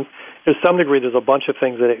whatever? And to some degree, there's a bunch of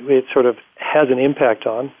things that it sort of has an impact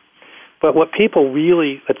on. But what people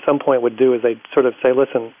really at some point would do is they'd sort of say,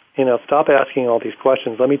 listen, stop asking all these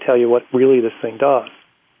questions. Let me tell you what really this thing does.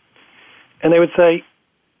 And they would say,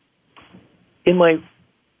 in my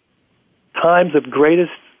times of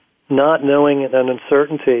greatest not knowing and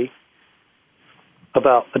uncertainty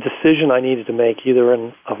about a decision I needed to make, either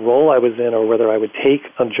in a role I was in or whether I would take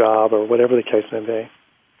a job or whatever the case may be,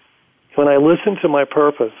 when I listened to my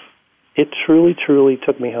purpose, it truly, truly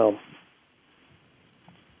took me home.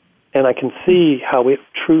 And I can see how it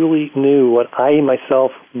truly knew what I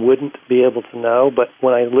myself wouldn't be able to know, but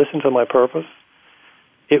when I listened to my purpose,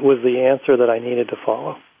 it was the answer that I needed to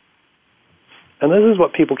follow. And this is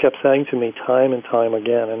what people kept saying to me time and time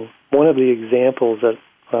again. And one of the examples that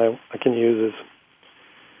I can use is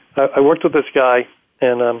I worked with this guy,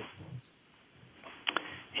 and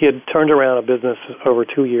he had turned around a business over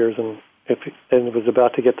 2 years and was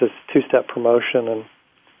about to get this 2-step promotion.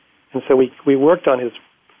 And so we worked on his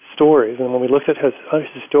stories. And when we looked at his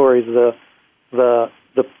stories,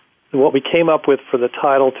 what we came up with for the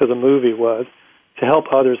title to the movie was to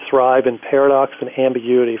help others thrive in paradox and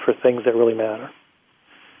ambiguity for things that really matter.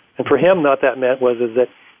 And for him, what that meant was that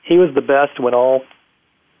he was the best when all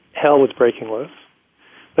hell was breaking loose.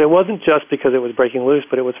 But it wasn't just because it was breaking loose,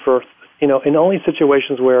 but it was for, in only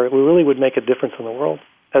situations where it really would make a difference in the world,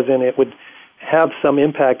 as in it would have some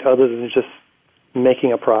impact other than just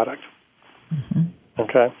making a product. Mm-hmm.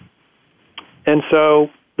 Okay? And so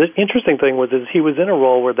the interesting thing was he was in a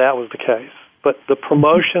role where that was the case. But the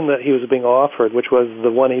promotion that he was being offered, which was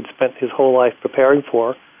the one he'd spent his whole life preparing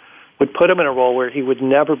for, would put him in a role where he would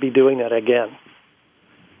never be doing that again.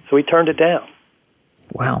 So he turned it down.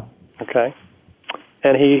 Wow. Okay.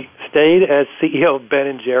 And he stayed as CEO of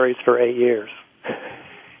Ben & Jerry's for 8 years.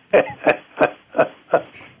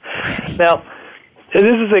 Now, this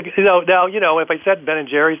is if I said Ben &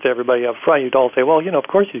 Jerry's to everybody up front, you'd all say, well, of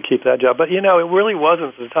course you'd keep that job. But, it really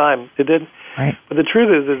wasn't at the time. It didn't. Right. But the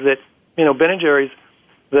truth is that, Ben & Jerry's,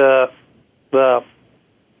 the CEO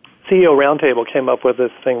Roundtable came up with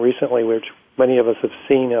this thing recently, which many of us have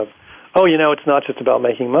seen of, it's not just about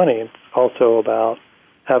making money. It's also about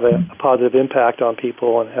having a positive impact on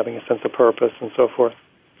people and having a sense of purpose and so forth.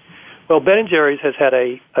 Well, Ben & Jerry's has had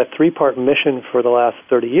a 3-part mission for the last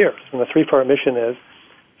 30 years. And the 3-part mission is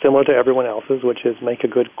similar to everyone else's, which is make a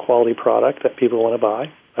good quality product that people want to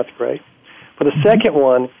buy. That's great. But the second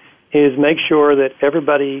one is make sure that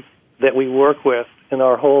everybody that we work with in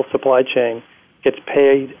our whole supply chain gets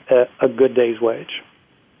paid a good day's wage.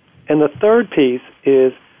 And the third piece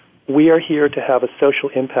is we are here to have a social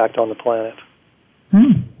impact on the planet.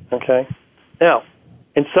 Okay? Now,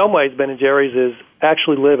 in some ways, Ben & Jerry's is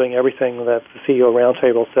actually living everything that the CEO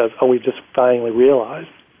Roundtable says, we've just finally realized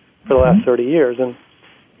for the last 30 years. And,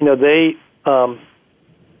 they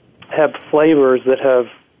have flavors they have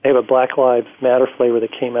a Black Lives Matter flavor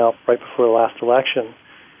that came out right before the last election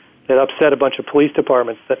that upset a bunch of police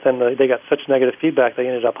departments that then they got such negative feedback they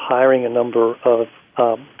ended up hiring a number of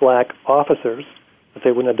black officers that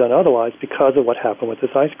they wouldn't have done otherwise because of what happened with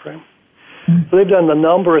this ice cream. So they've done a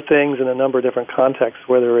number of things in a number of different contexts,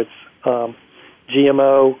 whether it's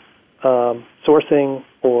GMO sourcing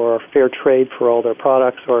or fair trade for all their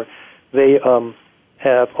products, or they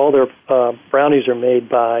have all their brownies are made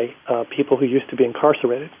by people who used to be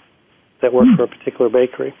incarcerated that work for a particular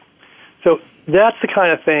bakery. So that's the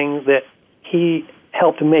kind of thing that he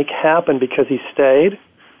helped make happen because he stayed,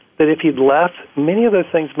 that if he'd left, many of those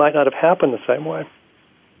things might not have happened the same way.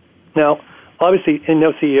 Now, obviously, and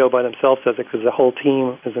no CEO by themselves does it because the whole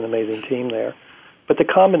team is an amazing team there. But the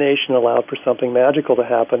combination allowed for something magical to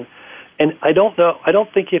happen. And I don't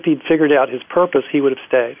think if he'd figured out his purpose, he would have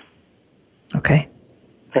stayed. Okay.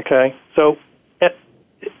 Okay? So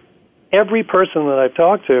every person that I've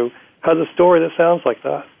talked to has a story that sounds like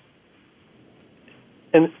that.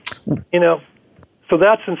 And, so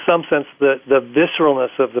that's in some sense the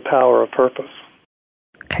visceralness of the power of purpose.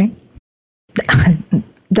 Okay.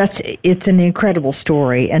 It's an incredible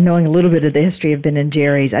story, and knowing a little bit of the history of Ben and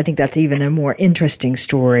Jerry's, I think that's even a more interesting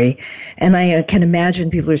story. And I can imagine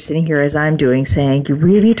people are sitting here as I'm doing saying, you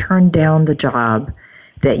really turned down the job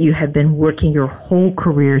that you have been working your whole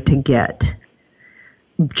career to get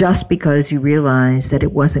just because you realized that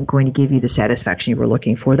it wasn't going to give you the satisfaction you were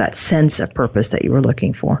looking for, that sense of purpose that you were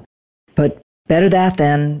looking for. But better that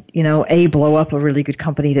than, blow up a really good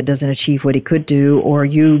company that doesn't achieve what it could do, or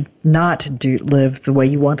you not live the way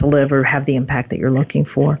you want to live or have the impact that you're looking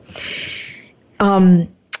for. I'm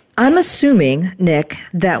assuming, Nick,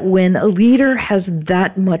 that when a leader has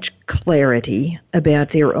that much clarity about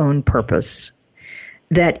their own purpose,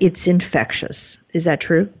 that it's infectious. Is that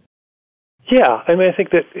true? Yeah, I think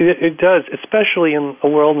that it does, especially in a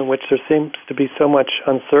world in which there seems to be so much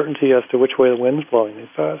uncertainty as to which way the wind's blowing these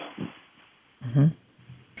days.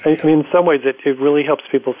 Mm-hmm. In some ways, it really helps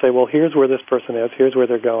people say, well, here's where this person is, here's where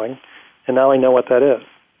they're going, and now I know what that is.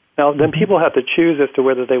 Now, then people have to choose as to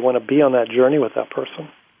whether they want to be on that journey with that person,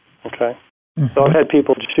 okay? Mm-hmm. So I've had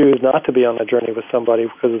people choose not to be on that journey with somebody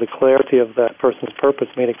because of the clarity of that person's purpose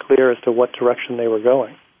made it clear as to what direction they were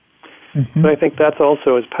going. Mm-hmm. But I think that's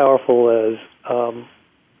also as powerful as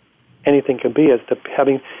anything can be, as to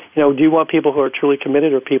having, do you want people who are truly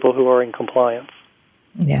committed or people who are in compliance?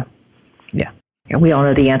 Yeah. We all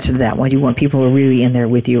know the answer to that one. You want people who are really in there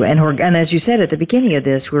with you. And as you said at the beginning of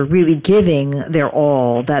this, we're really giving their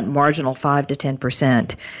all, that marginal 5 to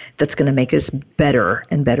 10% that's going to make us better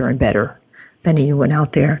and better and better than anyone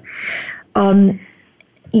out there.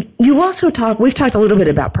 You also we've talked a little bit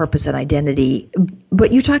about purpose and identity,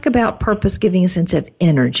 but you talk about purpose giving a sense of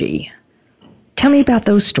energy. Tell me about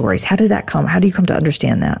those stories. How did that come? How do you come to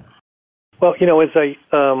understand that? Well,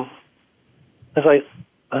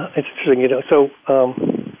 it's interesting, So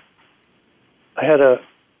I've had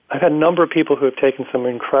a number of people who have taken some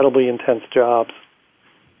incredibly intense jobs,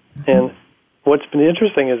 and what's been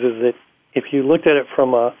interesting is that if you looked at it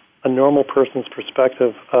from a normal person's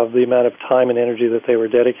perspective of the amount of time and energy that they were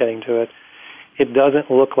dedicating to it, it doesn't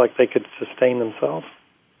look like they could sustain themselves.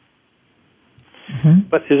 Mm-hmm.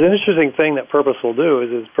 But there's an interesting thing that purpose will do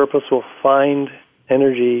is purpose will find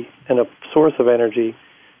energy and a source of energy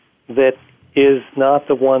that is not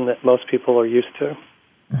the one that most people are used to.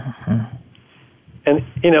 Mm-hmm. And,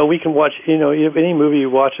 we can watch, any movie you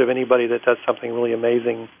watch of anybody that does something really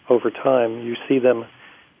amazing over time, you see them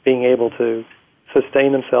being able to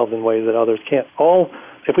sustain themselves in ways that others can't.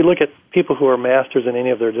 If we look at people who are masters in any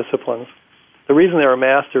of their disciplines, the reason they're a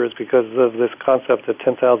master is because of this concept of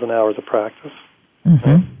 10,000 hours of practice. Mm-hmm.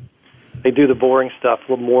 Right? They do the boring stuff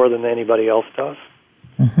more than anybody else does.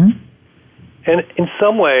 Mm-hmm. And in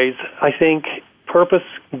some ways, I think purpose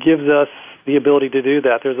gives us the ability to do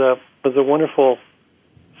that. There's a wonderful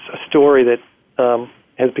story that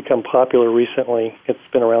has become popular recently. It's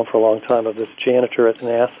been around for a long time, of this janitor at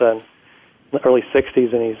NASA in the early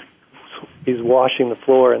 60s, and he's washing the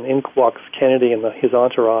floor, and in walks Kennedy and his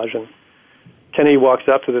entourage, and Kennedy walks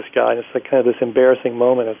up to this guy, and it's like kind of this embarrassing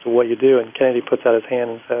moment as to what you do, and Kennedy puts out his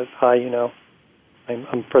hand and says, "Hi,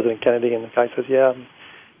 I'm President Kennedy," and the guy says, "Yeah."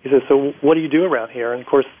 He says, "So what do you do around here?" And of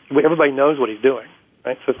course, everybody knows what he's doing,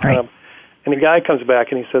 right? So it's kind of, and the guy comes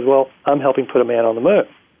back and he says, "Well, I'm helping put a man on the moon,"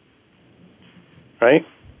 right?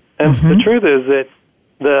 And the truth is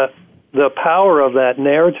that the power of that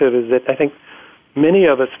narrative is that I think many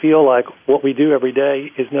of us feel like what we do every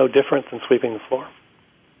day is no different than sweeping the floor,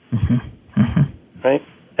 right?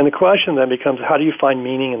 And the question then becomes, how do you find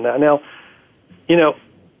meaning in that? Now,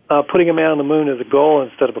 putting a man on the moon is a goal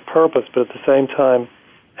instead of a purpose, but at the same time,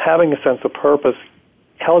 having a sense of purpose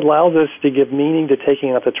allows us to give meaning to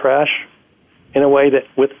taking out the trash in a way that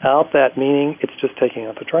without that meaning, it's just taking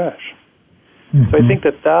out the trash. Mm-hmm. So I think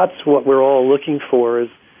that that's what we're all looking for, is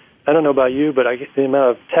I don't know about you, but I get the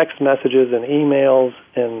amount of text messages and emails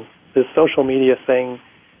and this social media thing,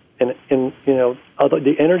 and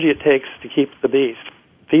the energy it takes to keep the beast,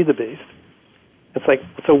 feed the beast. It's like,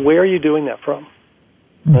 so where are you doing that from?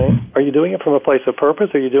 Right? Are you doing it from a place of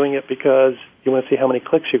purpose, or are you doing it because you want to see how many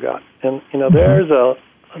clicks you got? And there's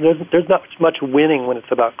not much winning when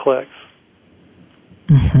it's about clicks.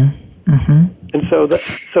 And so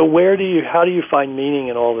how do you find meaning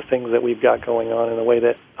in all the things that we've got going on in a way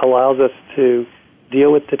that allows us to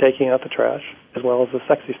deal with the taking out the trash as well as the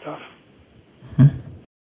sexy stuff?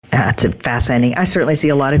 That's fascinating. I certainly see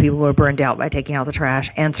a lot of people who are burned out by taking out the trash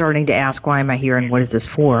and starting to ask, why am I here and what is this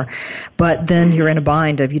for? But then you're in a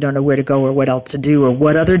bind of you don't know where to go or what else to do or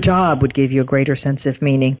what other job would give you a greater sense of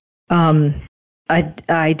meaning.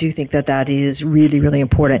 I do think that is really, really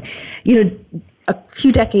important. A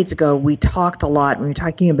few decades ago, we talked a lot, when we were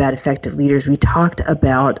talking about effective leaders, we talked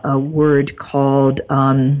about a word called,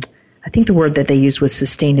 I think the word that they used was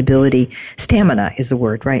sustainability. Stamina is the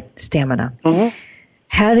word, right? Stamina. Mm-hmm.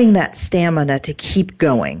 Having that stamina to keep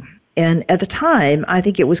going. And at the time, I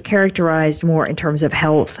think it was characterized more in terms of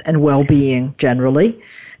health and well-being generally,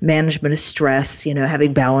 management of stress,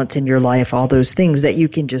 having balance in your life, all those things that you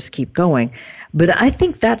can just keep going. But I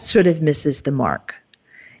think that sort of misses the mark.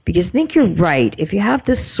 Because I think you're right. If you have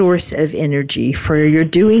this source of energy for you're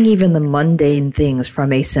doing even the mundane things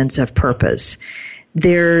from a sense of purpose,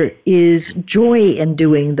 there is joy in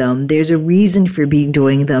doing them. There's a reason for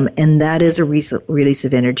doing them, and that is a release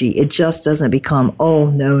of energy. It just doesn't become, oh,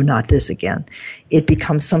 no, not this again. It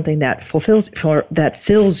becomes something that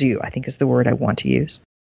fills you, I think is the word I want to use.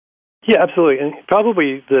 Yeah, absolutely. And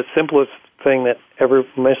probably the simplest thing that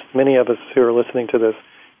many of us who are listening to this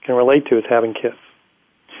can relate to is having kids.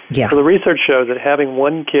 Yeah. So the research shows that having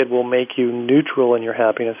one kid will make you neutral in your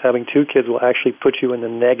happiness. Having two kids will actually put you in the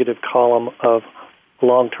negative column of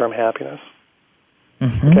long-term happiness.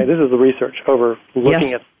 Mm-hmm. Okay, this is the research over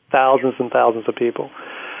looking at thousands and thousands of people.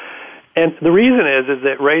 And the reason is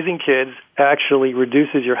that raising kids actually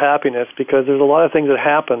reduces your happiness because there's a lot of things that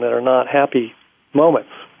happen that are not happy moments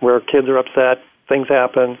where kids are upset, things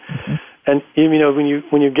happen. Mm-hmm. And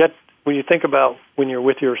when you think about when you're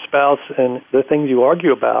with your spouse and the things you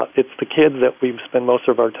argue about, it's the kids that we spend most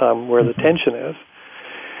of our time where the tension is.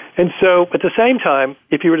 And so, at the same time,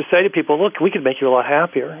 if you were to say to people, look, we could make you a lot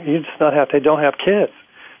happier, you just don't have kids.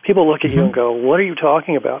 People look at you and go, what are you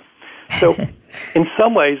talking about? So, in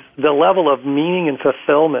some ways, the level of meaning and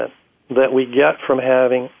fulfillment that we get from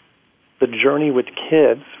having the journey with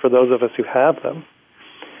kids, for those of us who have them,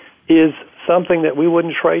 is something that we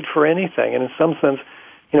wouldn't trade for anything. And in some sense,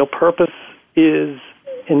 purpose is,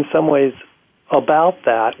 in some ways, about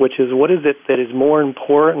that, which is what is it that is more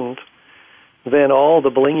important than all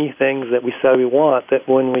the blingy things that we say we want, that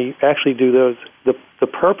when we actually do those, the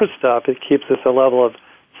purpose stuff, it keeps us a level of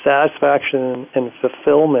satisfaction and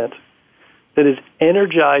fulfillment that is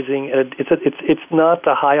energizing. It's not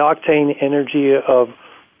the high-octane energy of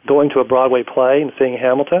going to a Broadway play and seeing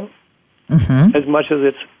Hamilton, as much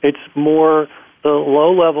as it's more the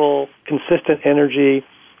low-level, consistent energy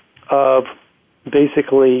of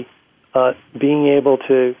basically being able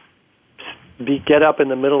to get up in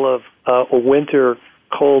the middle of a winter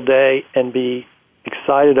cold day and be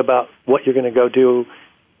excited about what you're going to go do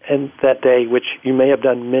and that day, which you may have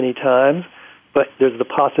done many times, but there's the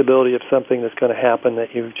possibility of something that's going to happen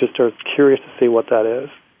that you just are curious to see what that is.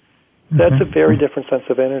 That's a very different sense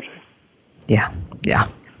of energy. Yeah.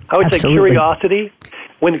 I would say curiosity.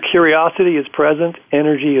 When curiosity is present,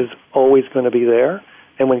 energy is always going to be there.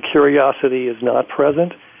 And when curiosity is not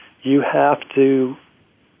present, you have to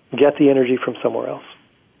get the energy from somewhere else.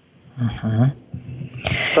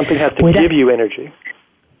 Something has to give you energy.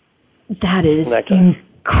 That is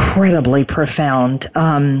incredibly profound.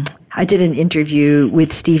 I did an interview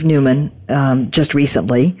with Steve Newman just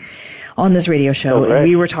recently on this radio show, and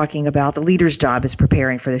we were talking about the leader's job is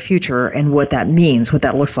preparing for the future and what that means, what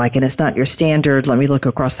that looks like. And it's not your standard, let me look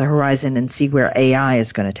across the horizon and see where AI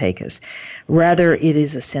is going to take us. Rather, it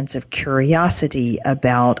is a sense of curiosity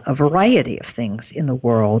about a variety of things in the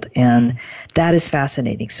world, and that is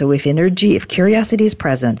fascinating. So if curiosity is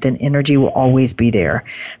present, then energy will always be there.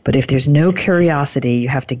 But if there's no curiosity, you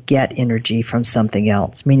have to get energy from something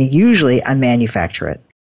else, meaning usually I manufacture it.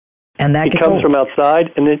 And that comes from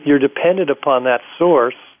outside, and then you're dependent upon that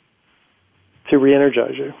source to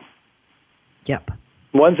re-energize you. Yep.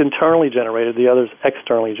 One's internally generated, the other's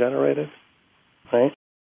externally generated, right?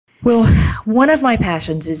 Well, one of my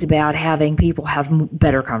passions is about having people have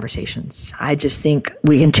better conversations. I just think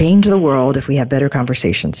we can change the world if we have better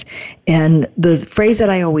conversations. And the phrase that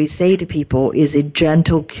I always say to people is a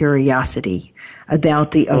gentle curiosity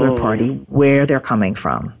about the other party, where they're coming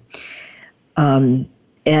from.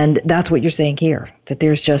 And that's what you're saying here, that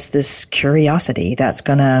there's just this curiosity that's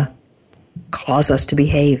going to cause us to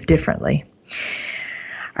behave differently.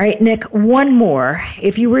 All right, Nick, one more.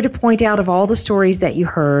 If you were to point out of all the stories that you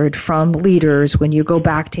heard from leaders, when you go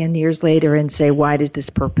back 10 years later and say, why does this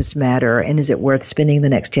purpose matter, and is it worth spending the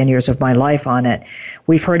next 10 years of my life on it?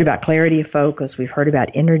 We've heard about clarity of focus. We've heard about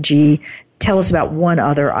energy. Tell us about one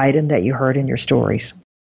other item that you heard in your stories.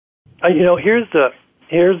 Here's the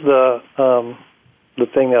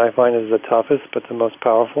thing that I find is the toughest but the most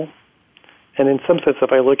powerful. And in some sense,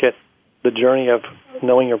 if I look at the journey of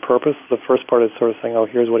knowing your purpose, the first part is sort of saying, oh,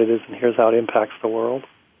 here's what it is and here's how it impacts the world.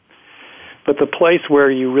 But the place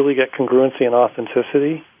where you really get congruency and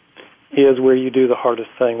authenticity is where you do the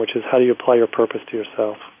hardest thing, which is how do you apply your purpose to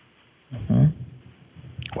yourself. Mm-hmm.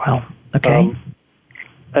 Wow. Okay.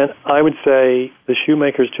 And I would say the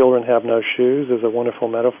shoemaker's children have no shoes is a wonderful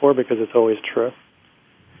metaphor because it's always true.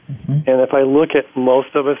 Mm-hmm. And if I look at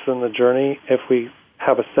most of us in the journey, if we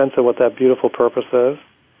have a sense of what that beautiful purpose is,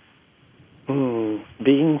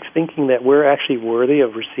 thinking that we're actually worthy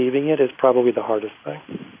of receiving it is probably the hardest thing.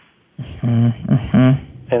 Mm-hmm.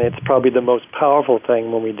 Mm-hmm. And it's probably the most powerful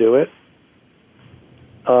thing when we do it.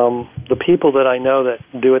 The people that I know that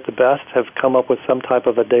do it the best have come up with some type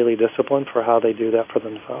of a daily discipline for how they do that for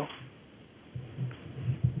themselves.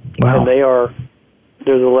 Wow. And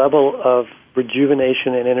there's a level of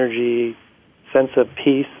rejuvenation and energy, sense of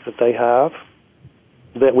peace that they have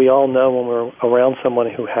that we all know when we're around someone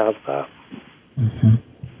who has that. Mm-hmm.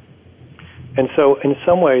 And so in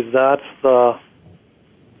some ways that's the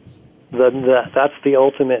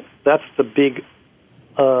ultimate, that's the big,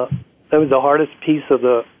 that was the hardest piece of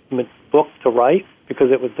the book to write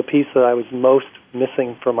because it was the piece that I was most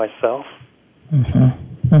missing for myself.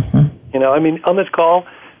 Mm-hmm. Mm-hmm. On this call,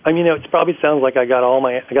 it probably sounds like I got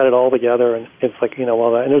it all together, and it's like, and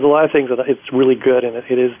there's a lot of things that it's really good, and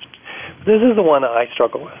it is. This is the one that I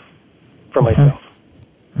struggle with for myself. Mm-hmm.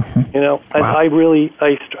 Wow. I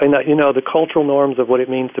the cultural norms of what it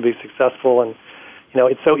means to be successful, and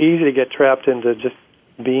it's so easy to get trapped into just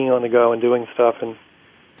being on the go and doing stuff. And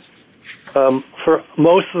for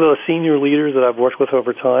most of the senior leaders that I've worked with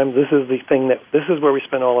over time, this is where we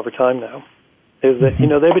spend all of our time now. Is that,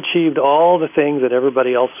 they've achieved all the things that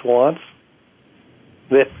everybody else wants,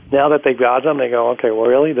 that now that they've got them, they go, okay, well,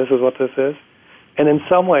 really, this is what this is? And in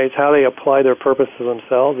some ways, how they apply their purpose to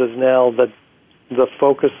themselves is now the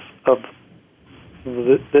focus of,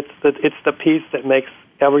 it's the piece that makes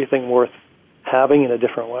everything worth having in a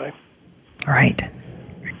different way. Right.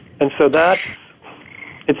 And so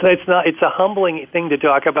it's a humbling thing to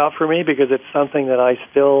talk about for me because it's something that I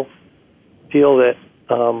still feel that,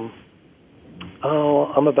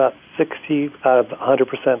 I'm about 60 out of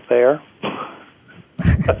 100% there.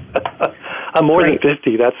 I'm more than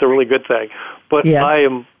 50. That's a really good thing. But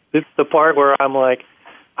yeah. It's the part where I'm like,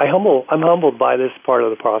 I'm humbled by this part of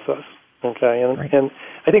the process. Okay? And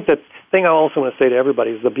I think the thing I also want to say to everybody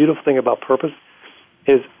is the beautiful thing about purpose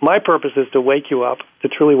is my purpose is to wake you up, to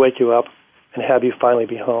truly wake you up and have you finally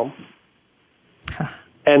be home. Huh.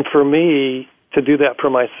 And for me, to do that for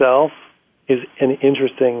myself is an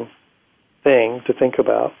interesting thing to think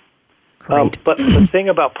about. But the thing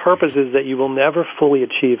about purpose is that you will never fully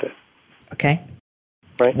achieve it. Okay.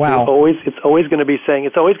 Right? Wow. It's always going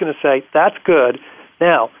to say, that's good.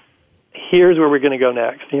 Now, here's where we're going to go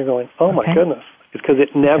next. And you're going, oh my goodness. Because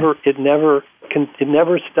it never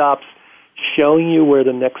stops showing you where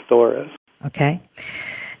the next door is. Okay.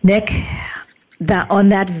 Nick, on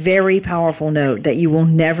that very powerful note that you will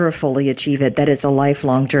never fully achieve it, that it's a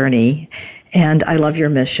lifelong journey. And I love your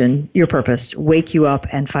mission, your purpose, wake you up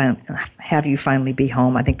and have you finally be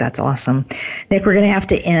home. I think that's awesome. Nick, we're going to have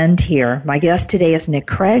to end here. My guest today is Nick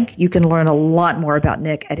Craig. You can learn a lot more about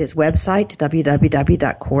Nick at his website,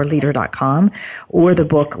 www.coreleader.com, or the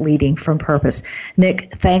book Leading from Purpose.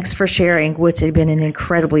 Nick, thanks for sharing what's been an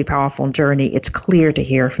incredibly powerful journey. It's clear to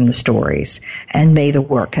hear from the stories, and may the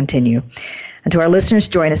work continue. And to our listeners,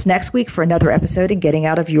 join us next week for another episode in Getting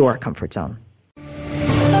Out of Your Comfort Zone.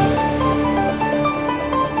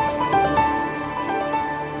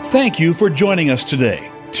 Thank you for joining us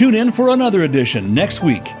today. Tune in for another edition next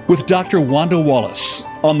week with Dr. Wanda Wallace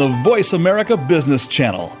on the Voice America Business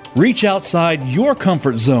Channel. Reach outside your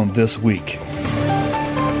comfort zone this week.